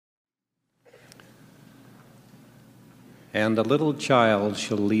and a little child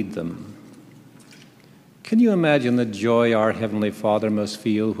shall lead them. Can you imagine the joy our Heavenly Father must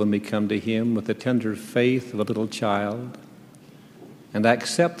feel when we come to Him with the tender faith of a little child and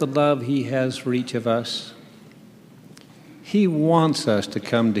accept the love He has for each of us? He wants us to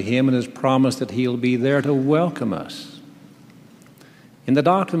come to Him and has promised that He'll be there to welcome us. In the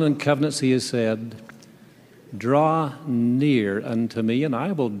Doctrine and Covenants He has said, "Draw near unto me, and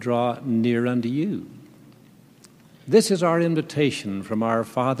I will draw near unto you." This is our invitation from our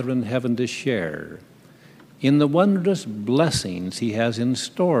Father in heaven to share in the wondrous blessings He has in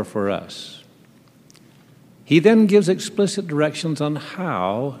store for us. He then gives explicit directions on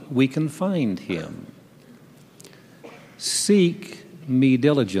how we can find Him. "Seek me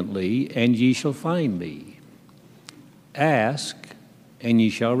diligently, and ye shall find me. Ask, and ye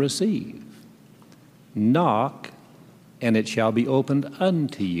shall receive. Knock, and it shall be opened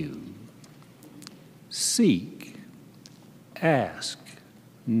unto you." Seek, ask,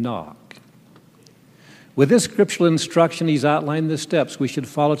 knock. With this scriptural instruction, He's outlined the steps we should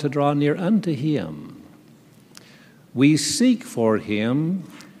follow to draw near unto Him. We seek for Him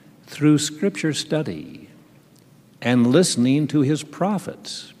through Scripture study and listening to His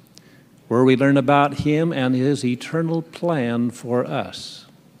prophets, where we learn about Him and His eternal plan for us.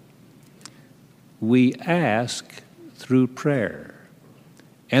 We ask through prayer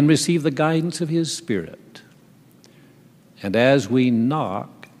and receive the guidance of His Spirit. And as we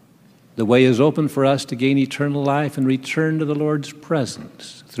knock, the way is open for us to gain eternal life and return to the Lord's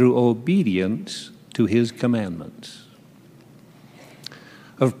presence through obedience to His commandments.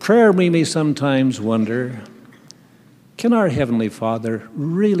 Of prayer, we may sometimes wonder, can our Heavenly Father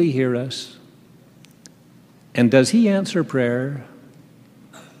really hear us? And does He answer prayer?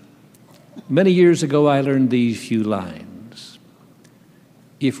 Many years ago, I learned these few lines.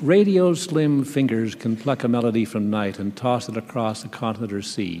 If radio's slim fingers can pluck a melody from night and toss it across a continent or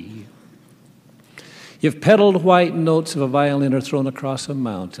sea, if pedaled white notes of a violin are thrown across a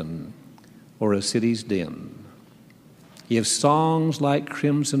mountain or a city's din, if songs like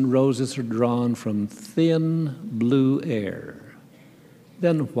crimson roses are drawn from thin blue air,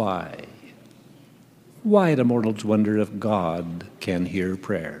 then why do mortals wonder if God can hear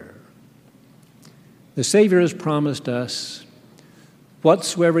prayer? The Savior has promised us,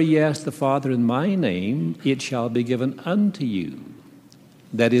 "Whatsoever ye ask the Father in my name, it shall be given unto you,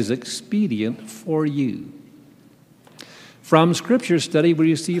 that is expedient for you." From Scripture study,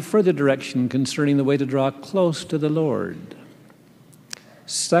 we receive further direction concerning the way to draw close to the Lord.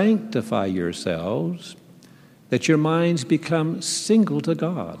 Sanctify yourselves, that your minds become single to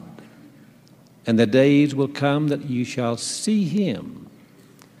God, and the days will come that you shall see Him,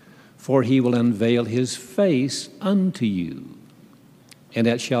 for He will unveil His face unto you, and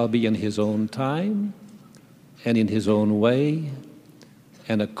it shall be in His own time, and in His own way,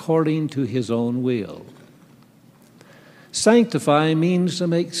 and according to His own will. Sanctify means to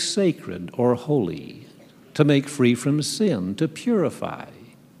make sacred or holy, to make free from sin, to purify.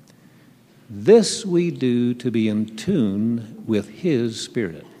 This we do to be in tune with His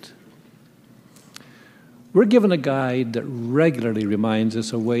Spirit. We're given a guide that regularly reminds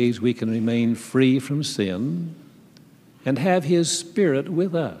us of ways we can remain free from sin and have His Spirit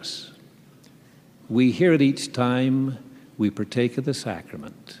with us. We hear it each time we partake of the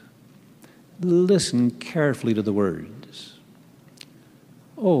sacrament. Listen carefully to the words.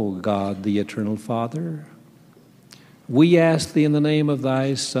 O God, the eternal Father, we ask Thee in the name of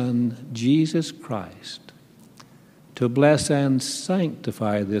Thy Son, Jesus Christ, to bless and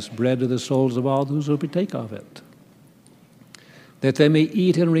sanctify this bread to the souls of all those who partake of it, that they may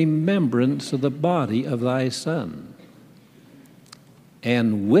eat in remembrance of the body of Thy Son,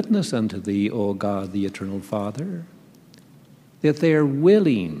 and witness unto Thee, O God, the eternal Father, that they are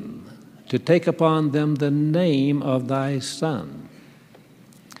willing to take upon them the name of Thy Son,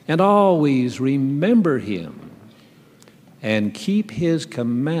 and always remember Him and keep His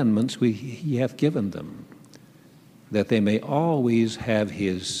commandments He hath given them, that they may always have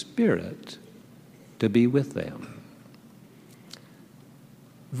His Spirit to be with them.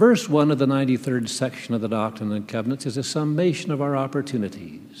 Verse 1 of the 93rd section of the Doctrine and Covenants is a summation of our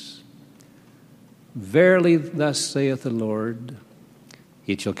opportunities. Verily, thus saith the Lord,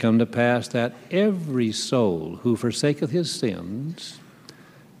 it shall come to pass that every soul who forsaketh his sins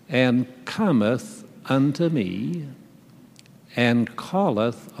and cometh unto me and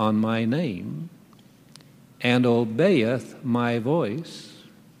calleth on my name and obeyeth my voice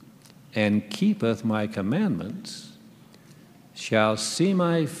and keepeth my commandments shall see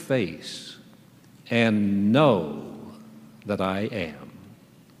my face and know that I am.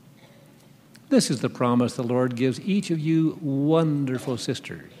 This is the promise the Lord gives each of you wonderful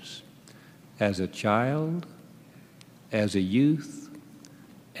sisters, as a child, as a youth,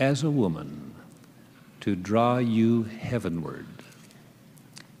 as a woman, to draw you heavenward.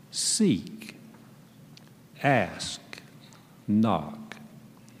 Seek, ask, knock.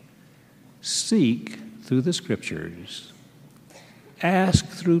 Seek through the Scriptures. Ask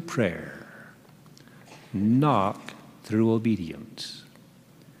through prayer. Knock through obedience.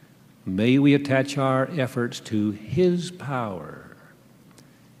 May we attach our efforts to His power.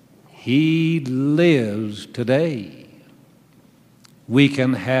 He lives today. We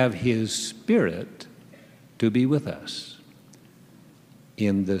can have His Spirit to be with us.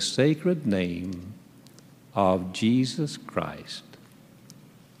 In the sacred name of Jesus Christ,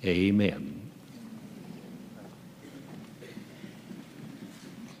 amen.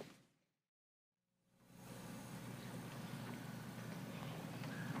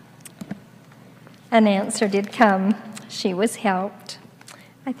 An answer did come. She was helped.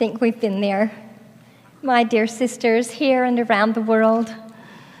 I think we've been there. My dear sisters, here and around the world,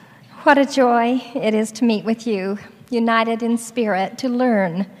 what a joy it is to meet with you, united in spirit, to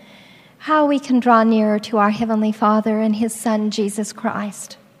learn how we can draw nearer to our Heavenly Father and His Son, Jesus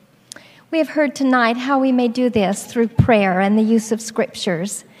Christ. We have heard tonight how we may do this through prayer and the use of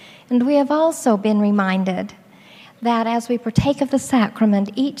Scriptures, and we have also been reminded that as we partake of the sacrament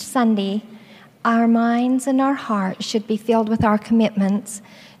each Sunday, our minds and our hearts should be filled with our commitments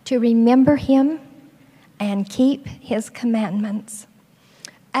to remember Him and keep His commandments.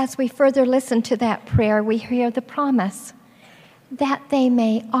 As we further listen to that prayer, we hear the promise that they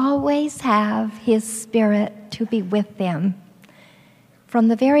may always have His Spirit to be with them. From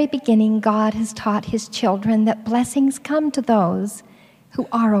the very beginning, God has taught His children that blessings come to those who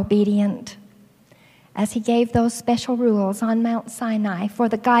are obedient. As He gave those special rules on Mount Sinai for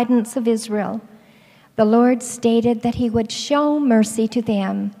the guidance of Israel, the Lord stated that He would show mercy to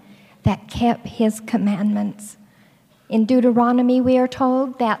them that kept His commandments. In Deuteronomy, we are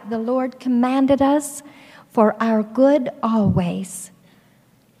told that the Lord commanded us for our good always.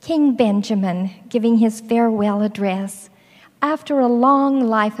 King Benjamin, giving his farewell address, after a long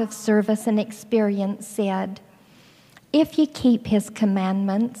life of service and experience, said, "If ye keep His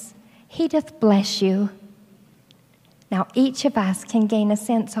commandments, He doth bless you." Now, each of us can gain a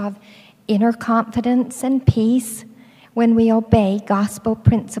sense of inner confidence and peace when we obey gospel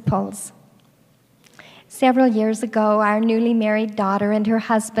principles. Several years ago, our newly married daughter and her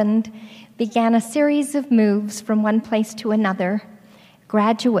husband began a series of moves from one place to another: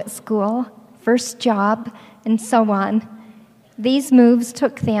 graduate school, first job, and so on. These moves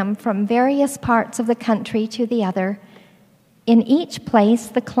took them from various parts of the country to the other. In each place,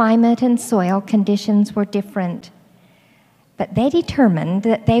 the climate and soil conditions were different. But they determined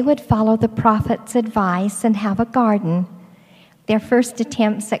that they would follow the prophet's advice and have a garden. Their first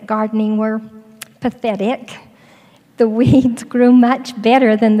attempts at gardening were pathetic. The weeds grew much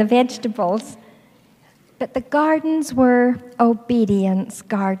better than the vegetables. But the gardens were obedience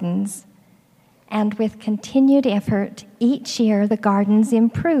gardens. And with continued effort, each year the gardens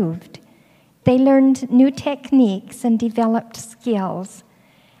improved. They learned new techniques and developed skills.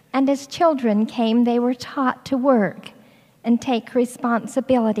 And as children came, they were taught to work and take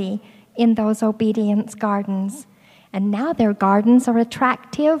responsibility in those obedience gardens. And now their gardens are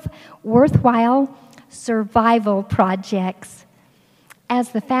attractive, worthwhile survival projects as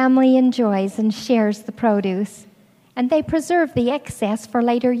the family enjoys and shares the produce, and they preserve the excess for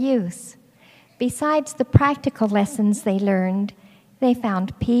later use. Besides the practical lessons they learned, they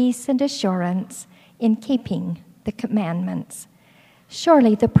found peace and assurance in keeping the commandments.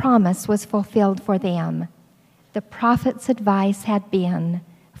 Surely the promise was fulfilled for them. The prophet's advice had been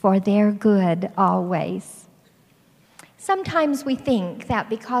for their good always. Sometimes we think that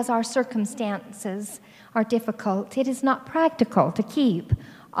because our circumstances are difficult, it is not practical to keep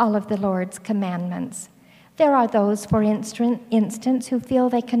all of the Lord's commandments. There are those, for instance, who feel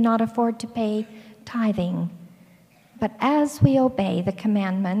they cannot afford to pay tithing. But as we obey the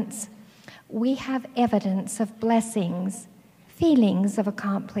commandments, we have evidence of blessings, feelings of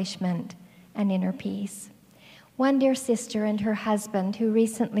accomplishment, and inner peace. One dear sister and her husband, who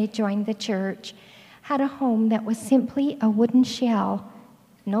recently joined the church, had a home that was simply a wooden shell,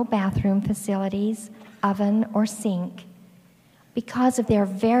 no bathroom facilities, oven, or sink. Because of their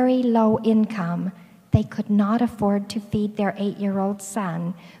very low income, they could not afford to feed their 8-year-old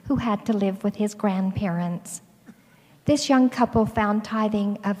son, who had to live with his grandparents. This young couple found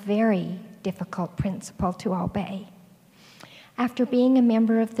tithing a very difficult principle to obey. After being a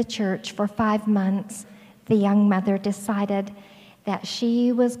member of the church for 5 months, the young mother decided that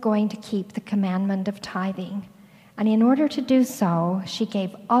she was going to keep the commandment of tithing. And in order to do so, she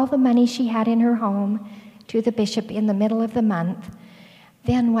gave all the money she had in her home to the bishop in the middle of the month,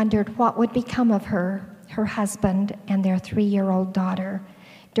 then wondered what would become of her husband, and their 3-year-old daughter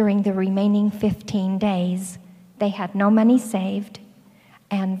during the remaining 15 days. They had no money saved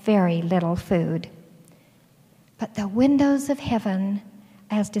and very little food. But the windows of heaven,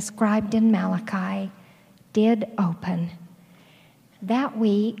 as described in Malachi, did open. That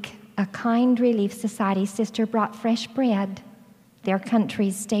week, a Kind Relief Society sister brought fresh bread, their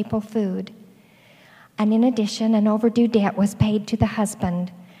country's staple food. And in addition, an overdue debt was paid to the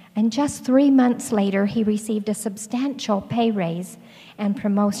husband. And just 3 months later, he received a substantial pay raise and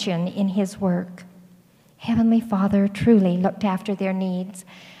promotion in his work. Heavenly Father truly looked after their needs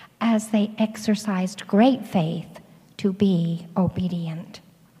as they exercised great faith to be obedient.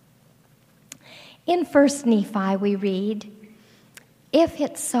 In 1 Nephi we read, "If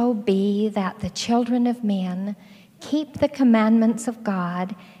it so be that the children of men keep the commandments of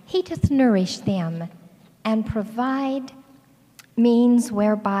God, he doth nourish them and provide means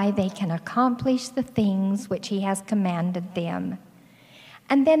whereby they can accomplish the things which he has commanded them."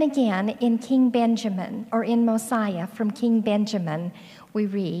 And then again in King Benjamin, or in Mosiah from King Benjamin, we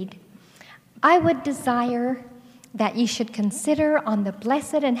read, "I would desire that ye should consider on the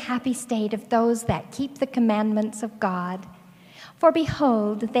blessed and happy state of those that keep the commandments of God. For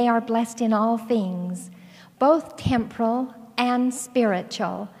behold, they are blessed in all things, both temporal and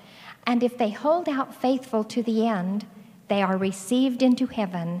spiritual. And if they hold out faithful to the end, they are received into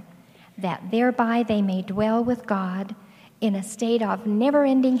heaven, that thereby they may dwell with God in a state of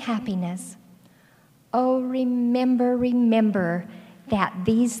never-ending happiness. Oh, remember that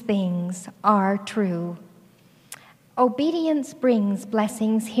these things are true." Obedience brings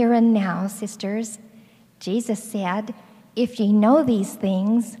blessings here and now, sisters. Jesus said, "If ye know these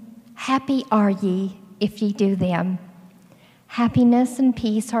things, happy are ye if ye do them." Happiness and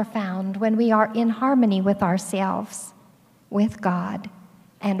peace are found when we are in harmony with ourselves, with God,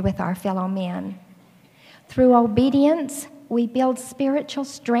 and with our fellow men. Through obedience, we build spiritual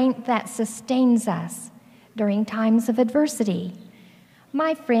strength that sustains us during times of adversity.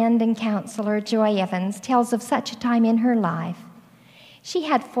 My friend and counselor, Joy Evans, tells of such a time in her life. She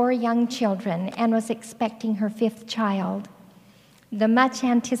had 4 young children and was expecting her 5th child. The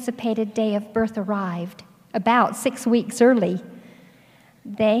much-anticipated day of birth arrived, about 6 weeks early.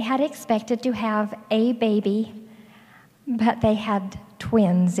 They had expected to have a baby, but they had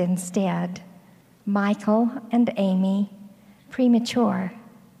twins instead, Michael and Amy, premature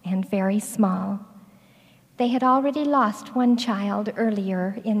and very small. They had already lost 1 child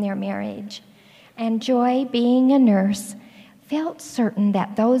earlier in their marriage, and Joy, being a nurse, felt certain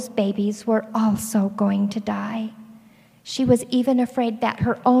that those babies were also going to die. She was even afraid that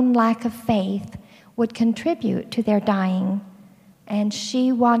her own lack of faith would contribute to their dying, and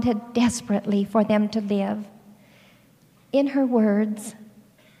she wanted desperately for them to live. In her words,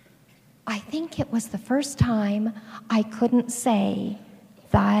 "I think it was the first time I couldn't say,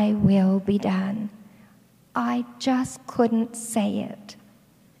 'Thy will be done.' I just couldn't say it."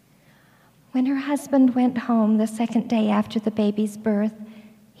 When her husband went home the 2nd day after the baby's birth,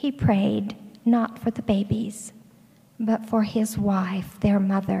 he prayed not for the babies, but for his wife, their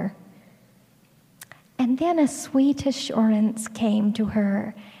mother. And then a sweet assurance came to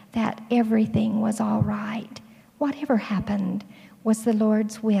her that everything was all right. Whatever happened was the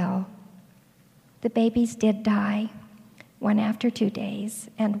Lord's will. The babies did die, 1 after 2 days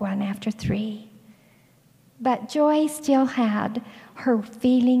and 1 after 3. But Joy still had her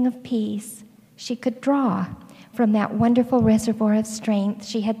feeling of peace. She could draw from that wonderful reservoir of strength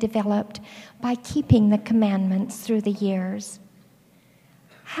she had developed by keeping the commandments through the years.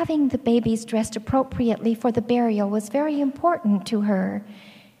 Having the babies dressed appropriately for the burial was very important to her,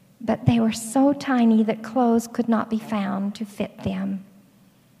 but they were so tiny that clothes could not be found to fit them.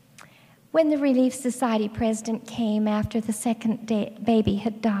 When the Relief Society president came after the 2nd baby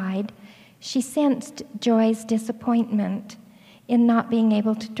had died, she sensed Joy's disappointment in not being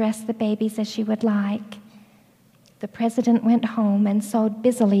able to dress the babies as she would like. The president went home and sewed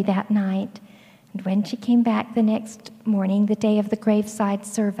busily that night, and when she came back the next morning, the day of the graveside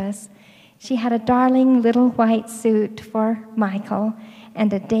service, she had a darling little white suit for Michael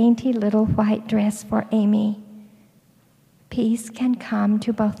and a dainty little white dress for Amy. Peace can come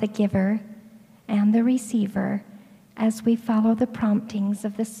to both the giver and the receiver as we follow the promptings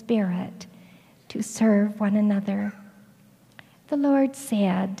of the Spirit to serve one another. The Lord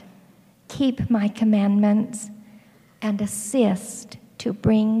said, "Keep my commandments and assist to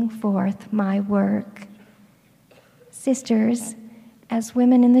bring forth my work." Sisters, As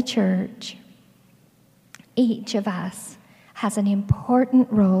women in the church, each of us has an important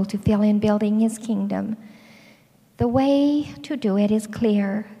role to fill in building his kingdom. The way to do it is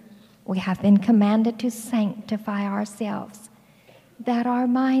clear. We have been commanded to sanctify ourselves, that our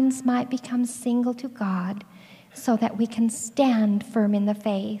minds might become single to God, so that we can stand firm in the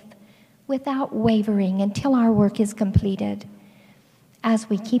faith without wavering until our work is completed. As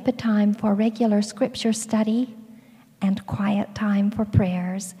we keep a time for regular scripture study and quiet time for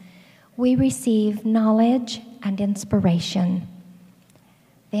prayers, we receive knowledge and inspiration.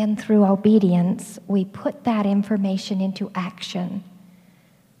 Then through obedience, we put that information into action.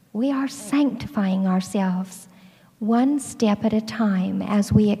 We are sanctifying ourselves one step at a time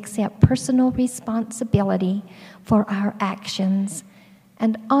as we accept personal responsibility for our actions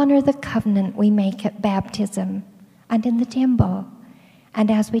and honor the covenant we make at baptism and in the temple.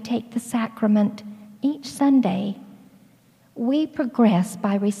 And as we take the sacrament each Sunday, we progress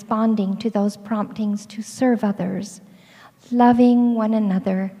by responding to those promptings to serve others, loving one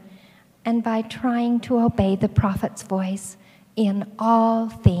another, and by trying to obey the prophet's voice in all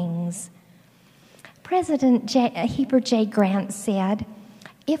things. President Heber J. Grant said,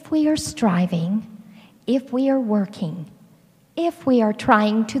 if we are striving, if we are working, if we are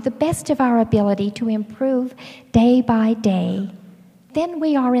trying to the best of our ability to improve day by day, then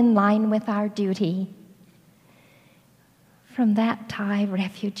we are in line with our duty. From that Thai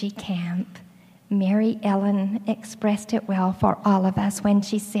refugee camp, Mary Ellen expressed it well for all of us when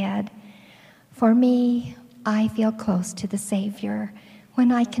she said, for me, I feel close to the Savior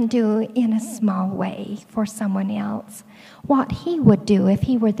when I can do in a small way for someone else what he would do if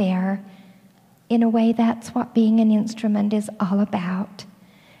he were there. In a way, that's what being an instrument is all about,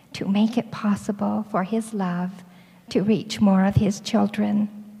 to make it possible for his love to reach more of his children.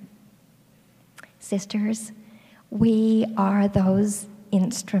 Sisters, we are those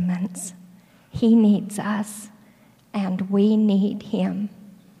instruments. He needs us, and we need him.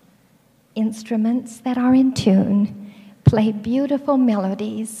 Instruments that are in tune, play beautiful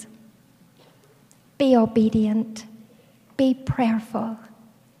melodies. Be obedient, be prayerful,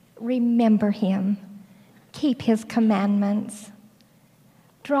 remember him, keep his commandments,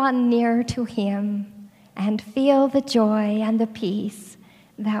 draw near to him, and feel the joy and the peace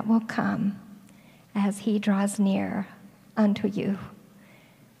that will come as he draws near unto you.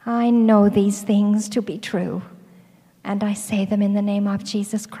 I know these things to be true, and I say them in the name of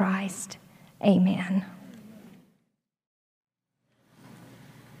Jesus Christ. Amen.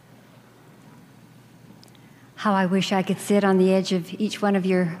 How I wish I could sit on the edge of each one of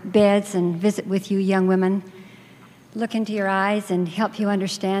your beds and visit with you, young women, look into your eyes and help you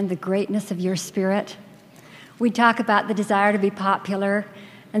understand the greatness of your spirit. We talk about the desire to be popular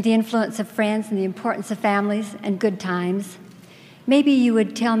and the influence of friends and the importance of families and good times. Maybe you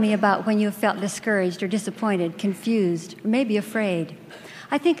would tell me about when you have felt discouraged or disappointed, confused, or maybe afraid.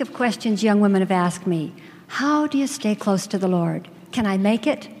 I think of questions young women have asked me. How do you stay close to the Lord? Can I make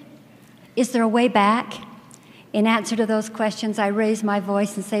it? Is there a way back? In answer to those questions, I raise my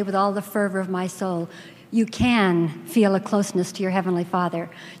voice and say with all the fervor of my soul, you can feel a closeness to your Heavenly Father.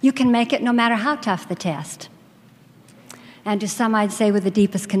 You can make it no matter how tough the test. And to some, I'd say with the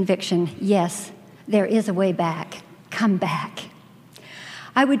deepest conviction, yes, there is a way back. Come back.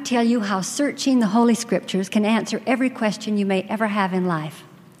 I would tell you how searching the Holy Scriptures can answer every question you may ever have in life.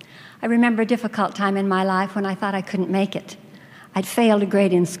 I remember a difficult time in my life when I thought I couldn't make it. I'd failed a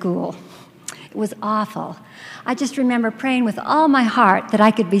grade in school. It was awful. I just remember praying with all my heart that I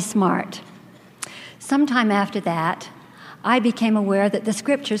could be smart. Sometime after that, I became aware that the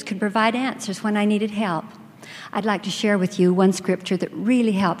Scriptures could provide answers when I needed help. I'd like to share with you one scripture that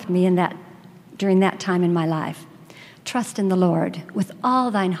really helped me during that time in my life. Trust in the Lord with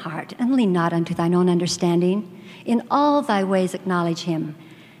all thine heart, and lean not unto thine own understanding. In all thy ways acknowledge him,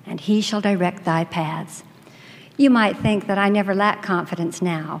 and he shall direct thy paths. You might think that I never lack confidence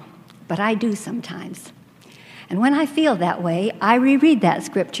now, but I do sometimes. And when I feel that way, I reread that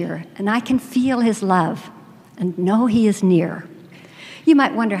scripture, and I can feel his love and know he is near. You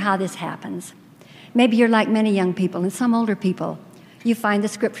might wonder how this happens. Maybe you're like many young people and some older people. You find the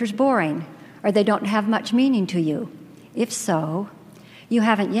scriptures boring, or they don't have much meaning to you. If so, you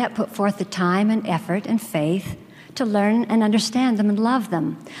haven't yet put forth the time and effort and faith to learn and understand them and love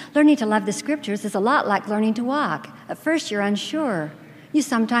them. Learning to love the scriptures is a lot like learning to walk. At first, you're unsure. You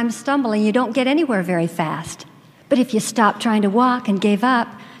sometimes stumble and you don't get anywhere very fast. But if you stopped trying to walk and gave up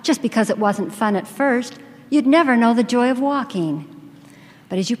just because it wasn't fun at first, you'd never know the joy of walking.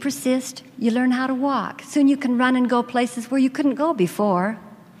 But as you persist, you learn how to walk. Soon you can run and go places where you couldn't go before.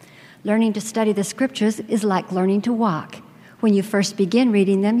 Learning to study the scriptures is like learning to walk. When you first begin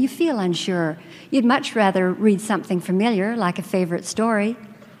reading them, you feel unsure. You'd much rather read something familiar, like a favorite story.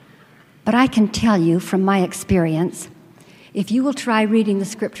 But I can tell you from my experience, if you will try reading the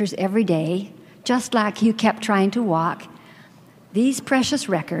Scriptures every day, just like you kept trying to walk, these precious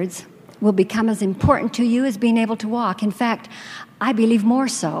records will become as important to you as being able to walk. In fact, I believe more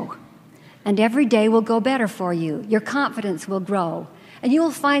so. And every day will go better for you. Your confidence will grow, and you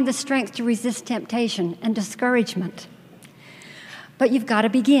will find the strength to resist temptation and discouragement. But you've got to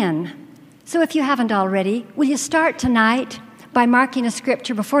begin. So if you haven't already, will you start tonight by marking a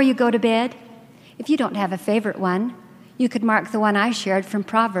scripture before you go to bed? If you don't have a favorite one, you could mark the one I shared from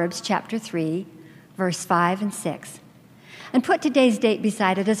Proverbs chapter 3, verse 5 and 6. And put today's date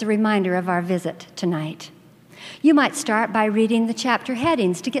beside it as a reminder of our visit tonight. You might start by reading the chapter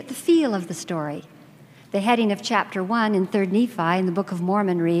headings to get the feel of the story. The heading of chapter 1 in 3 Nephi in the Book of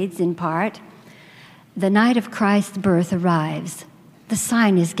Mormon reads, in part, "The night of Christ's birth arrives. The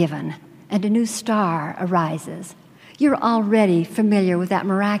sign is given, and a new star arises." You're already familiar with that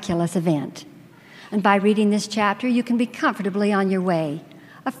miraculous event. And by reading this chapter, you can be comfortably on your way,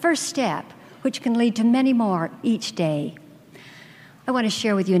 a first step which can lead to many more each day. I want to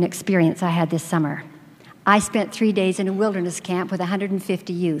share with you an experience I had this summer. I spent 3 days in a wilderness camp with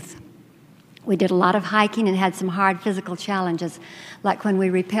 150 youth. We did a lot of hiking and had some hard physical challenges, like when we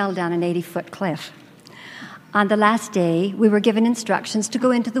rappelled down an 80-foot cliff. On the last day, we were given instructions to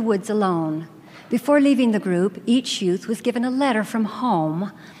go into the woods alone. Before leaving the group, each youth was given a letter from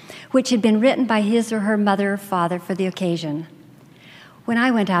home, which had been written by his or her mother or father for the occasion. When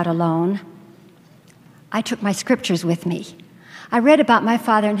I went out alone, I took my scriptures with me. I read about my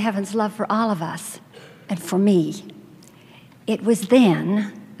Father in heaven's love for all of us and for me. It was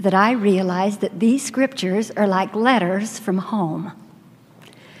then that I realized that these scriptures are like letters from home.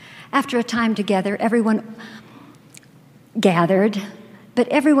 After a time together, everyone gathered, but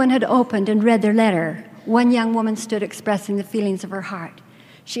everyone had opened and read their letter. One young woman stood expressing the feelings of her heart.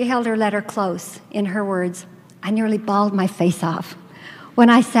 She held her letter close. In her words, "I nearly bawled my face off when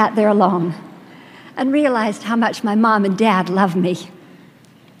I sat there alone and realized how much my mom and dad loved me.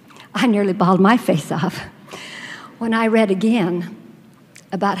 I nearly bawled my face off when I read again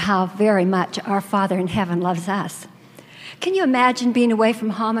about how very much our Father in heaven loves us." Can you imagine being away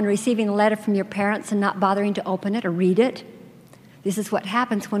from home and receiving a letter from your parents and not bothering to open it or read it? This is what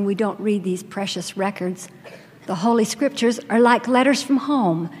happens when we don't read these precious records. The Holy Scriptures are like letters from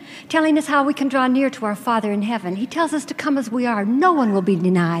home, telling us how we can draw near to our Father in heaven. He tells us to come as we are. No one will be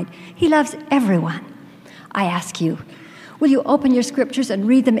denied. He loves everyone. I ask you, will you open your Scriptures and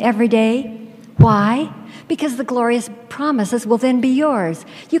read them every day? Why? Because the glorious promises will then be yours.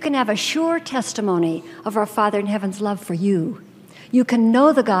 You can have a sure testimony of our Father in heaven's love for you. You can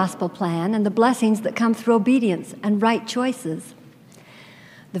know the gospel plan and the blessings that come through obedience and right choices.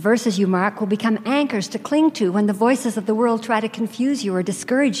 The verses you mark will become anchors to cling to when the voices of the world try to confuse you or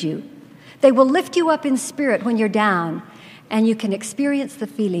discourage you. They will lift you up in spirit when you're down, and you can experience the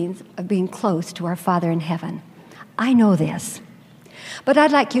feelings of being close to our Father in heaven. I know this. But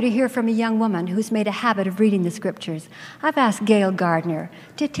I'd like you to hear from a young woman who's made a habit of reading the Scriptures. I've asked Gail Gardner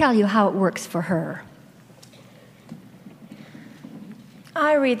to tell you how it works for her.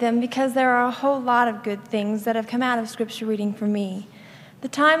 I read them because there are a whole lot of good things that have come out of Scripture reading for me. The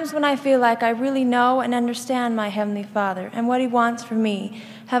times when I feel like I really know and understand my Heavenly Father and what He wants for me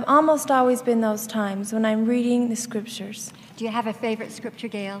have almost always been those times when I'm reading the Scriptures. Do you have a favorite scripture,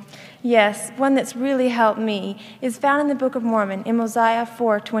 Gail? Yes, one that's really helped me is found in the Book of Mormon in Mosiah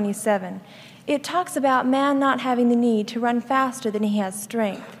 4:27. It talks about man not having the need to run faster than he has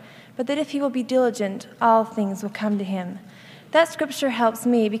strength, but that if he will be diligent, all things will come to him. That scripture helps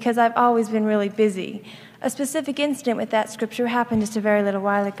me because I've always been really busy. A specific incident with that scripture happened just a very little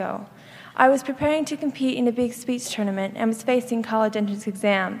while ago. I was preparing to compete in a big speech tournament and was facing college entrance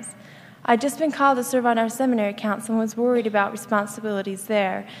exams. I'd just been called to serve on our seminary council and was worried about responsibilities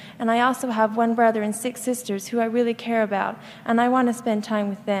there. And I also have one brother and 6 sisters who I really care about, and I want to spend time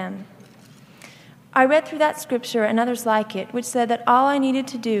with them. I read through that scripture and others like it, which said that all I needed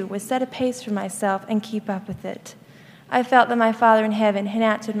to do was set a pace for myself and keep up with it. I felt that my Father in heaven had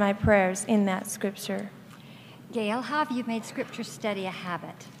answered my prayers in that scripture. Gail, how have you made scripture study a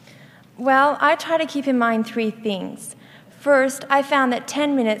habit? Well, I try to keep in mind 3 things. First, I found that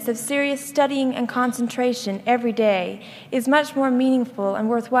 10 minutes of serious studying and concentration every day is much more meaningful and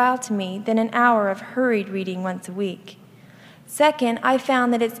worthwhile to me than an hour of hurried reading once a week. Second, I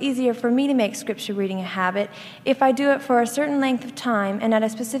found that it's easier for me to make scripture reading a habit if I do it for a certain length of time and at a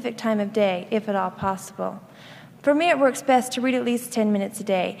specific time of day, if at all possible. For me, it works best to read at least 10 minutes a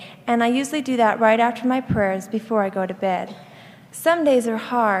day, and I usually do that right after my prayers before I go to bed. Some days are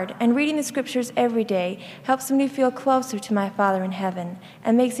hard, and reading the scriptures every day helps me to feel closer to my Father in heaven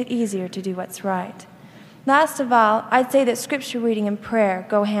and makes it easier to do what's right. Last of all, I'd say that scripture reading and prayer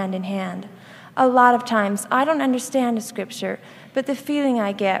go hand in hand. A lot of times, I don't understand a scripture, but the feeling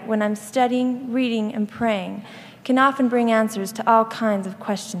I get when I'm studying, reading, and praying can often bring answers to all kinds of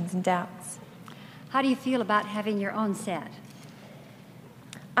questions and doubts. How do you feel about having your own set?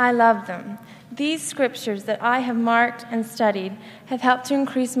 I love them. These scriptures that I have marked and studied have helped to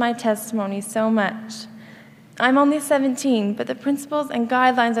increase my testimony so much. I'm only 17, but the principles and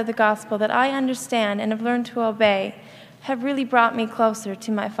guidelines of the gospel that I understand and have learned to obey have really brought me closer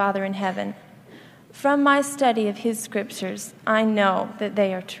to my Father in heaven. From my study of his scriptures, I know that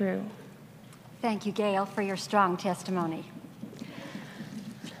they are true. Thank you, Gail, for your strong testimony.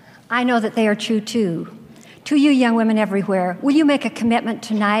 I know that they are true, too. To you young women everywhere, will you make a commitment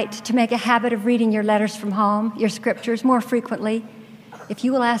tonight to make a habit of reading your letters from home, your scriptures, more frequently? If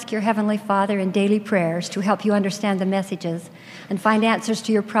you will ask your Heavenly Father in daily prayers to help you understand the messages and find answers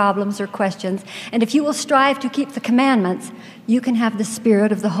to your problems or questions, and if you will strive to keep the commandments, you can have the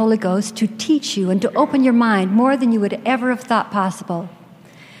Spirit of the Holy Ghost to teach you and to open your mind more than you would ever have thought possible.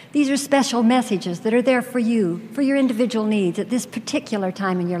 These are special messages that are there for you, for your individual needs at this particular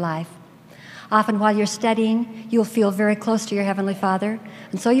time in your life. Often while you're studying, you'll feel very close to your Heavenly Father,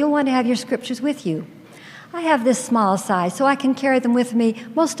 and so you'll want to have your scriptures with you. I have this small size, so I can carry them with me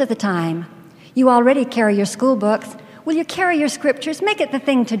most of the time. You already carry your school books. Will you carry your scriptures? Make it the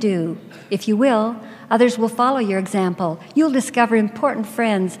thing to do. If you will, others will follow your example. You'll discover important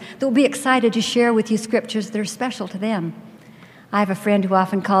friends that will be excited to share with you scriptures that are special to them. I have a friend who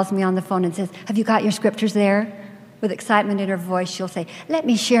often calls me on the phone and says, "Have you got your scriptures there?" With excitement in her voice, she'll say, "Let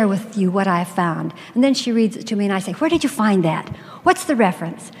me share with you what I found." And then she reads it to me, and I say, "Where did you find that? What's the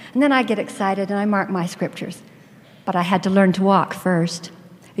reference?" And then I get excited, and I mark my scriptures. But I had to learn to walk first.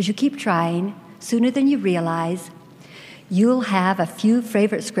 As you keep trying, sooner than you realize, you'll have a few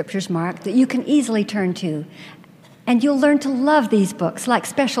favorite scriptures marked that you can easily turn to. And you'll learn to love these books like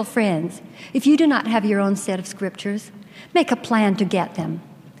special friends. If you do not have your own set of scriptures, make a plan to get them.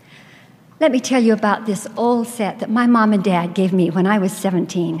 Let me tell you about this old set that my mom and dad gave me when I was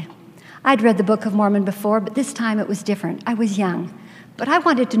 17. I'd read the Book of Mormon before, but this time it was different. I was young, but I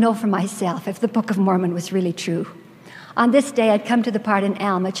wanted to know for myself if the Book of Mormon was really true. On this day, I'd come to the part in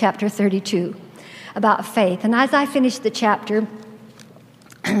Alma, chapter 32, about faith. And as I finished the chapter,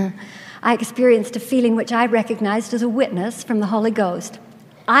 I experienced a feeling which I recognized as a witness from the Holy Ghost.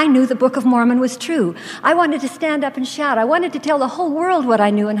 I knew the Book of Mormon was true. I wanted to stand up and shout. I wanted to tell the whole world what I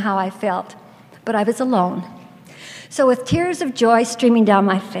knew and how I felt. But I was alone. So with tears of joy streaming down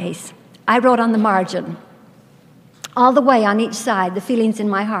my face, I wrote on the margin, all the way on each side, the feelings in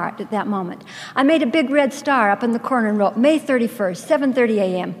my heart at that moment. I made a big red star up in the corner and wrote, May 31st, 7:30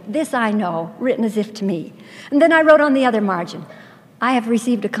 a.m. This I know, written as if to me. And then I wrote on the other margin, I have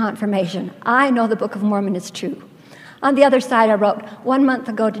received a confirmation. I know the Book of Mormon is true. On the other side, I wrote, 1 month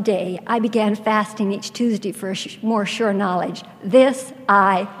ago today, I began fasting each Tuesday for more sure knowledge. This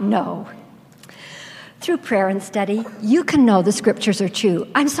I know. Through prayer and study, you can know the Scriptures are true.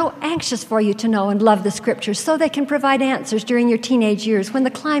 I'm so anxious for you to know and love the Scriptures so they can provide answers during your teenage years when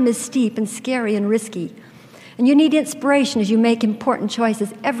the climb is steep and scary and risky. And you need inspiration as you make important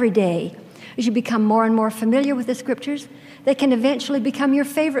choices every day. As you become more and more familiar with the Scriptures, they can eventually become your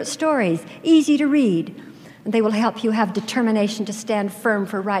favorite stories, easy to read. And they will help you have determination to stand firm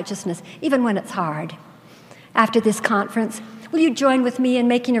for righteousness, even when it's hard. After this conference, will you join with me in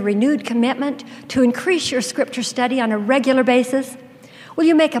making a renewed commitment to increase your Scripture study on a regular basis? Will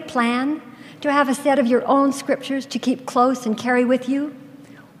you make a plan to have a set of your own Scriptures to keep close and carry with you?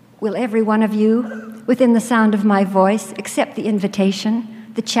 Will every one of you, within the sound of my voice, accept the invitation,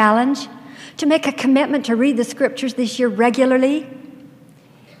 the challenge, to make a commitment to read the Scriptures this year regularly?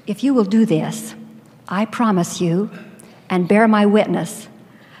 If you will do this, I promise you, and bear my witness,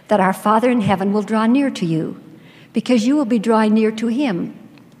 that our Father in heaven will draw near to you, because you will be drawing near to Him.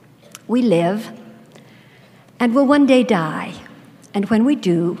 We live and will one day die, and when we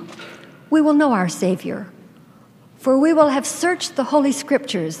do, we will know our Savior, for we will have searched the Holy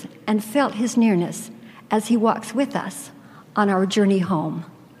Scriptures and felt His nearness as He walks with us on our journey home.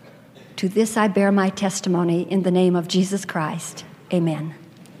 To this I bear my testimony in the name of Jesus Christ. Amen.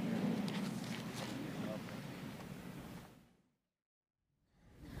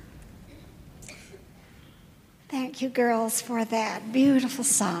 Thank you, girls, for that beautiful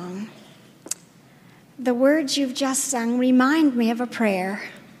song. The words you've just sung remind me of a prayer.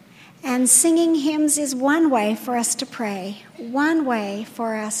 And singing hymns is one way for us to pray, one way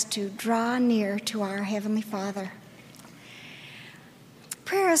for us to draw near to our Heavenly Father.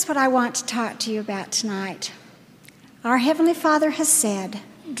 Prayer is what I want to talk to you about tonight. Our Heavenly Father has said,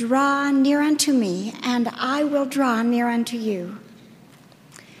 "Draw near unto me, and I will draw near unto you."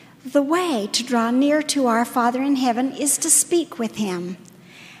 The way to draw near to our Father in heaven is to speak with him,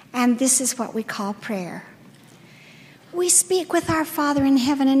 and this is what we call prayer. We speak with our Father in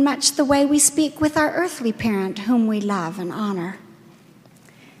heaven in much the way we speak with our earthly parent whom we love and honor.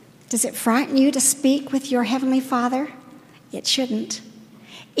 Does it frighten you to speak with your Heavenly Father? It shouldn't.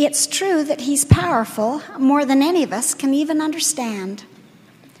 It's true that he's powerful, more than any of us can even understand.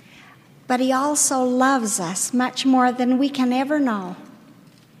 But he also loves us much more than we can ever know.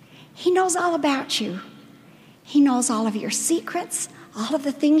 He knows all about you. He knows all of your secrets, all of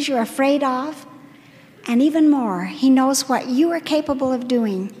the things you're afraid of, and even more, he knows what you are capable of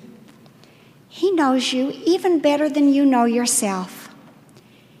doing. He knows you even better than you know yourself.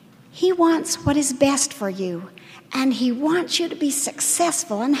 He wants what is best for you, and he wants you to be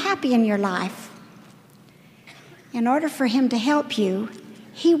successful and happy in your life. In order for him to help you,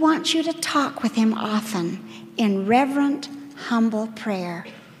 he wants you to talk with him often in reverent, humble prayer.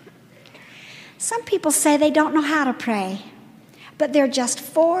 Some people say they don't know how to pray, but there are just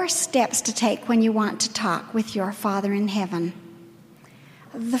 4 steps to take when you want to talk with your Father in heaven.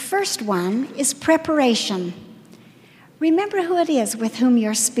 The first one is preparation. Remember who it is with whom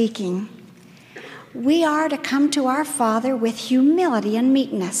you're speaking. We are to come to our Father with humility and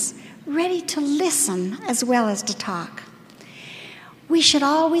meekness, ready to listen as well as to talk. We should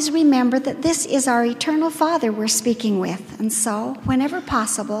always remember that this is our eternal Father we're speaking with, and so, whenever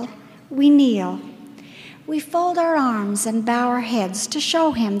possible, we kneel. We fold our arms and bow our heads to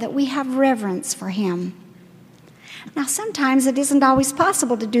show him that we have reverence for him. Now, sometimes it isn't always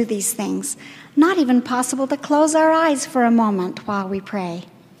possible to do these things, not even possible to close our eyes for a moment while we pray.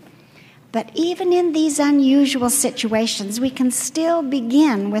 But even in these unusual situations, we can still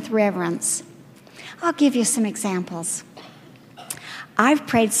begin with reverence. I'll give you some examples. I've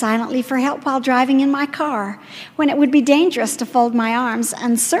prayed silently for help while driving in my car, when it would be dangerous to fold my arms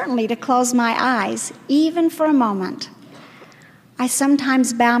and certainly to close my eyes, even for a moment. I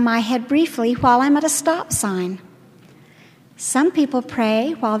sometimes bow my head briefly while I'm at a stop sign. Some people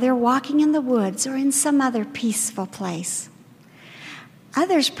pray while they're walking in the woods or in some other peaceful place.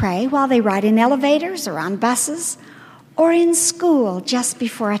 Others pray while they ride in elevators or on buses or in school just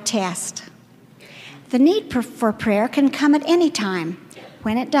before a test. The need for prayer can come at any time.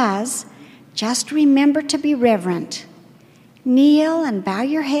 When it does, just remember to be reverent. Kneel and bow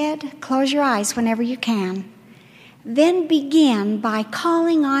your head, close your eyes whenever you can. Then begin by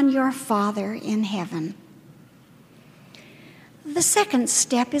calling on your Father in heaven. The second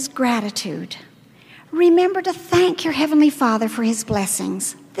step is gratitude. Remember to thank your Heavenly Father for his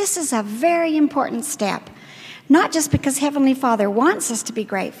blessings. This is a very important step, not just because Heavenly Father wants us to be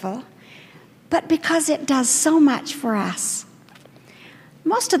grateful, but because it does so much for us.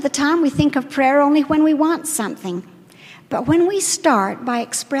 Most of the time we think of prayer only when we want something, but when we start by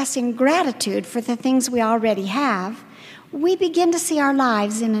expressing gratitude for the things we already have, we begin to see our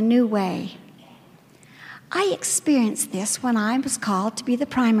lives in a new way. I experienced this when I was called to be the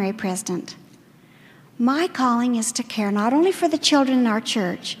primary president. My calling is to care not only for the children in our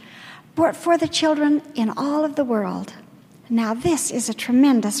church, but for the children in all of the world. Now, this is a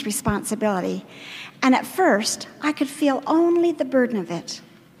tremendous responsibility, and at first, I could feel only the burden of it.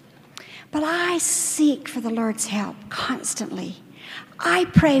 But I seek for the Lord's help constantly. I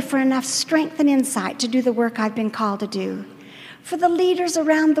pray for enough strength and insight to do the work I've been called to do, for the leaders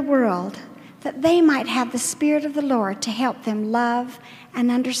around the world, that they might have the Spirit of the Lord to help them love and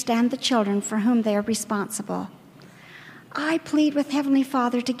understand the children for whom they are responsible. I plead with Heavenly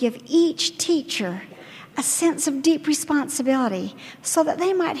Father to give each teacher a sense of deep responsibility so that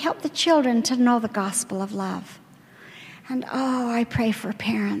they might help the children to know the gospel of love. And I pray for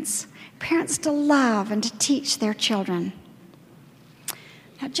parents to love and to teach their children.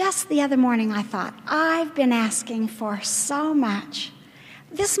 Now, just the other morning I thought, I've been asking for so much.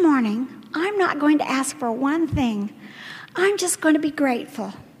 This morning, I'm not going to ask for one thing. I'm just going to be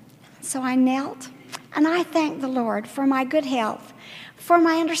grateful. So I knelt and I thanked the Lord for my good health, for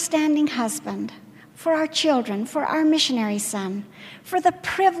my understanding husband, for our children, for our missionary son, for the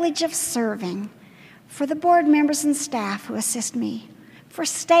privilege of serving, for the board members and staff who assist me, for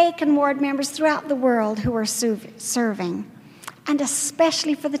stake and ward members throughout the world who are serving, and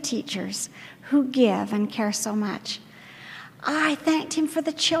especially for the teachers who give and care so much. I thanked him for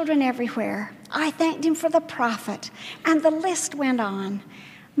the children everywhere. I thanked him for the prophet, and the list went on.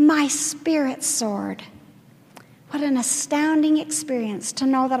 My spirit soared. What an astounding experience to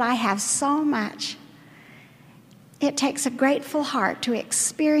know that I have so much. it takes a grateful heart to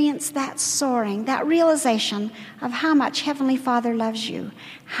experience that soaring, that realization of how much Heavenly Father loves you,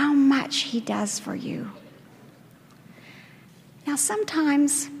 how much He does for you. Now,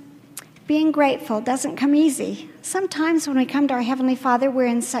 sometimes being grateful doesn't come easy. Sometimes when we come to our Heavenly Father, we're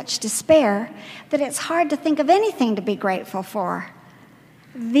in such despair that it's hard to think of anything to be grateful for.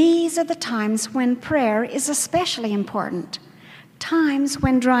 These are the times when prayer is especially important. Times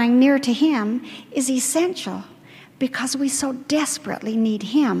when drawing near to Him is essential because we so desperately need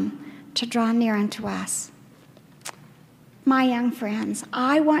Him to draw near unto us. My young friends,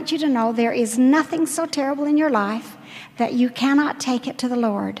 I want you to know there is nothing so terrible in your life that you cannot take it to the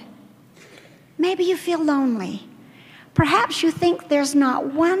Lord. Maybe you feel lonely. Perhaps you think there's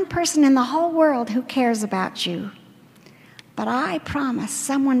not one person in the whole world who cares about you. But I promise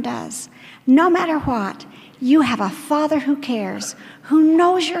someone does. No matter what, you have a Father who cares, who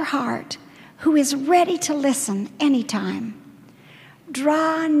knows your heart, who is ready to listen anytime.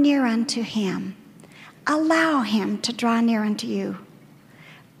 Draw near unto Him. Allow Him to draw near unto you.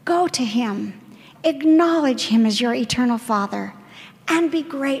 Go to Him. Acknowledge Him as your eternal Father, and be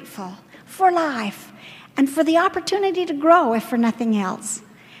grateful for life and for the opportunity to grow, if for nothing else.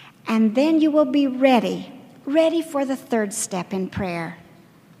 And then you will be ready for the third step in prayer.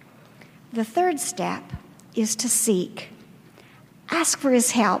 The third step is to seek. Ask for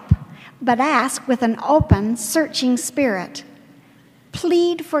His help, but ask with an open, searching spirit.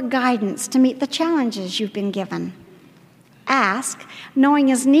 Plead for guidance to meet the challenges you've been given. Ask,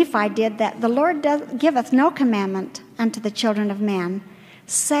 knowing as Nephi did that the Lord giveth no commandment unto the children of men,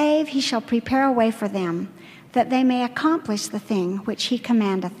 save He shall prepare a way for them, that they may accomplish the thing which He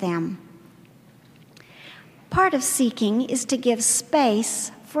commandeth them. Part of seeking is to give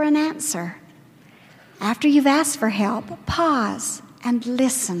space for an answer. After you've asked for help, pause and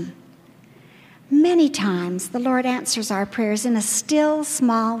listen. Many times the Lord answers our prayers in a still,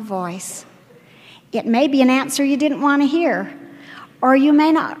 small voice. It may be an answer you didn't want to hear, or you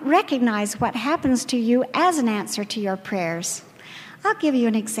may not recognize what happens to you as an answer to your prayers. I'll give you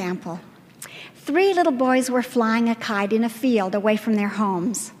an example. 3 little boys were flying a kite in a field away from their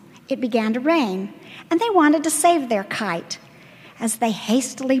homes. It began to rain, and they wanted to save their kite. As they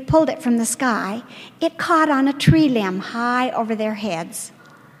hastily pulled it from the sky, it caught on a tree limb high over their heads.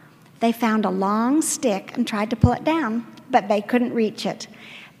 They found a long stick and tried to pull it down, but they couldn't reach it.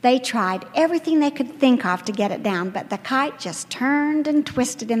 They tried everything they could think of to get it down, but the kite just turned and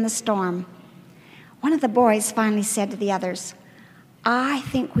twisted in the storm. One of the boys finally said to the others, "I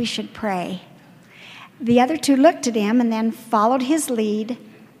think we should pray." The other 2 looked at him and then followed his lead,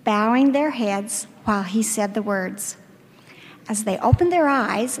 bowing their heads while he said the words. As they opened their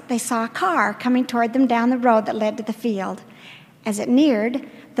eyes, they saw a car coming toward them down the road that led to the field. As it neared,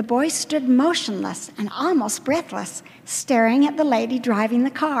 the boys stood motionless and almost breathless, staring at the lady driving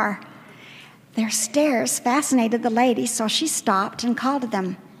the car. Their stares fascinated the lady, so she stopped and called to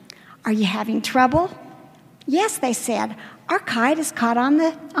them. "Are you having trouble?" "Yes," they said. "Our kite is caught on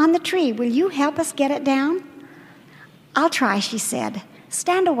the tree. Will you help us get it down?" "I'll try," she said.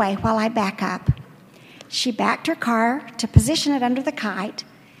 "Stand away while I back up." She backed her car to position it under the kite.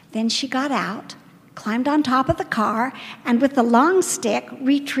 Then she got out, climbed on top of the car, and with the long stick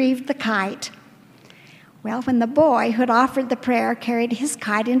retrieved the kite. Well, when the boy who had offered the prayer carried his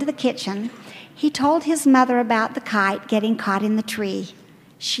kite into the kitchen, he told his mother about the kite getting caught in the tree.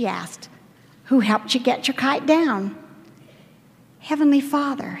 She asked, "Who helped you get your kite down?" "Heavenly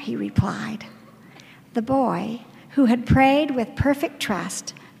Father," he replied. The boy, who had prayed with perfect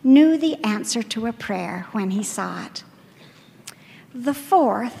trust, knew the answer to a prayer when he saw it. The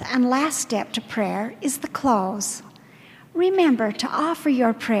fourth and last step to prayer is the close. Remember to offer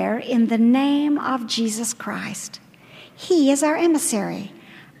your prayer in the name of Jesus Christ. He is our emissary,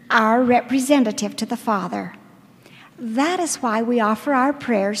 our representative to the Father. That is why we offer our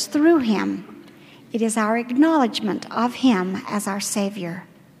prayers through Him. It is our acknowledgement of Him as our Savior.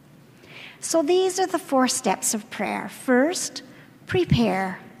 So these are the 4 steps of prayer. First,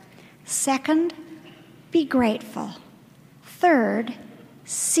 prepare. Second, be grateful. Third,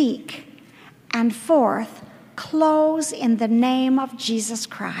 seek. And fourth, close in the name of Jesus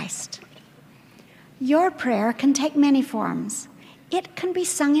Christ. Your prayer can take many forms. It can be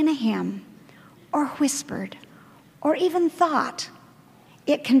sung in a hymn, or whispered, or even thought.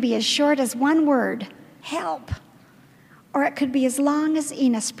 It can be as short as one word, help. Or it could be as long as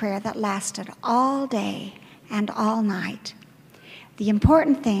Enos' prayer that lasted all day and all night. The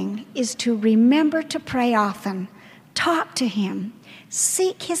important thing is to remember to pray often, talk to Him,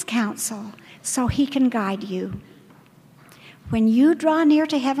 seek His counsel so He can guide you. When you draw near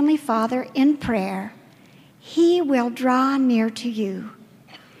to Heavenly Father in prayer, He will draw near to you.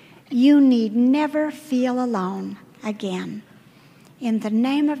 You need never feel alone again. In the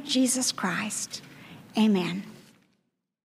name of Jesus Christ, amen.